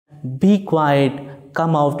"Be quiet,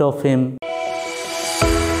 come out of him."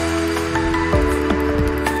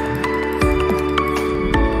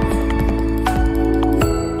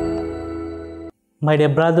 My dear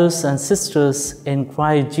brothers and sisters in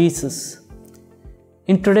Christ Jesus,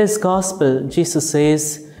 in today's Gospel, Jesus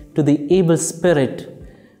says to the evil spirit,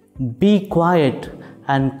 "Be quiet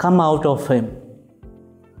and come out of him."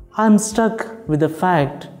 I am struck with the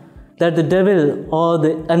fact that the devil or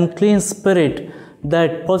the unclean spirit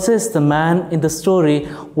that possessed the man in the story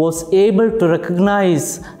was able to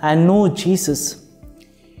recognize and know Jesus.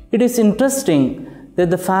 It is interesting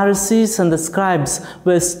that the Pharisees and the scribes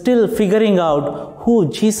were still figuring out who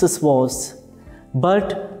Jesus was.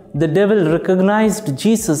 But the devil recognized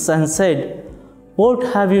Jesus and said, "What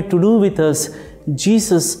have you to do with us,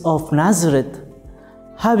 Jesus of Nazareth?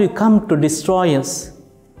 Have you come to destroy us?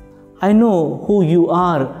 I know who you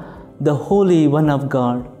are, the Holy One of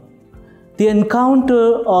God." The encounter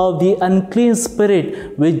of the unclean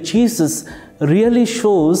spirit with Jesus really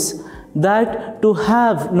shows that to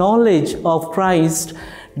have knowledge of Christ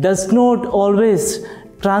does not always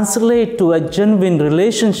translate to a genuine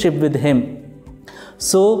relationship with Him.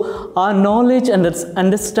 So, our knowledge and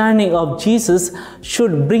understanding of Jesus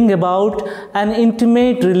should bring about an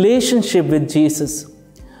intimate relationship with Jesus.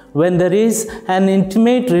 When there is an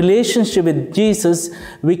intimate relationship with Jesus,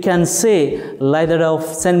 we can say, like that of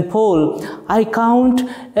St. Paul, "I count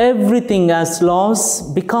everything as loss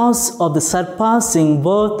because of the surpassing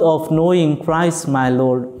worth of knowing Christ my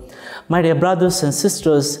Lord." My dear brothers and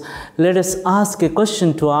sisters, let us ask a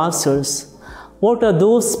question to ourselves. What are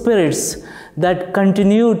those spirits that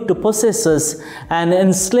continue to possess us and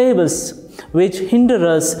enslave us, which hinder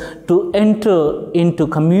us to enter into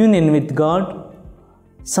communion with God?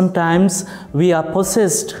 Sometimes we are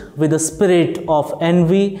possessed with the spirit of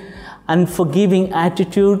envy, unforgiving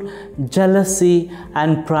attitude, jealousy,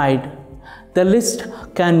 and pride. The list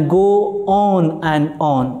can go on and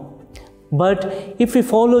on. But if we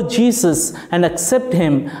follow Jesus and accept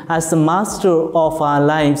Him as the master of our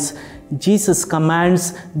lives, Jesus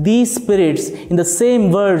commands these spirits in the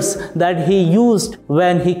same words that He used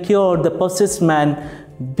when He cured the possessed man,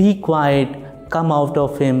 "Be quiet, come out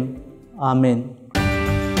of him." Amen.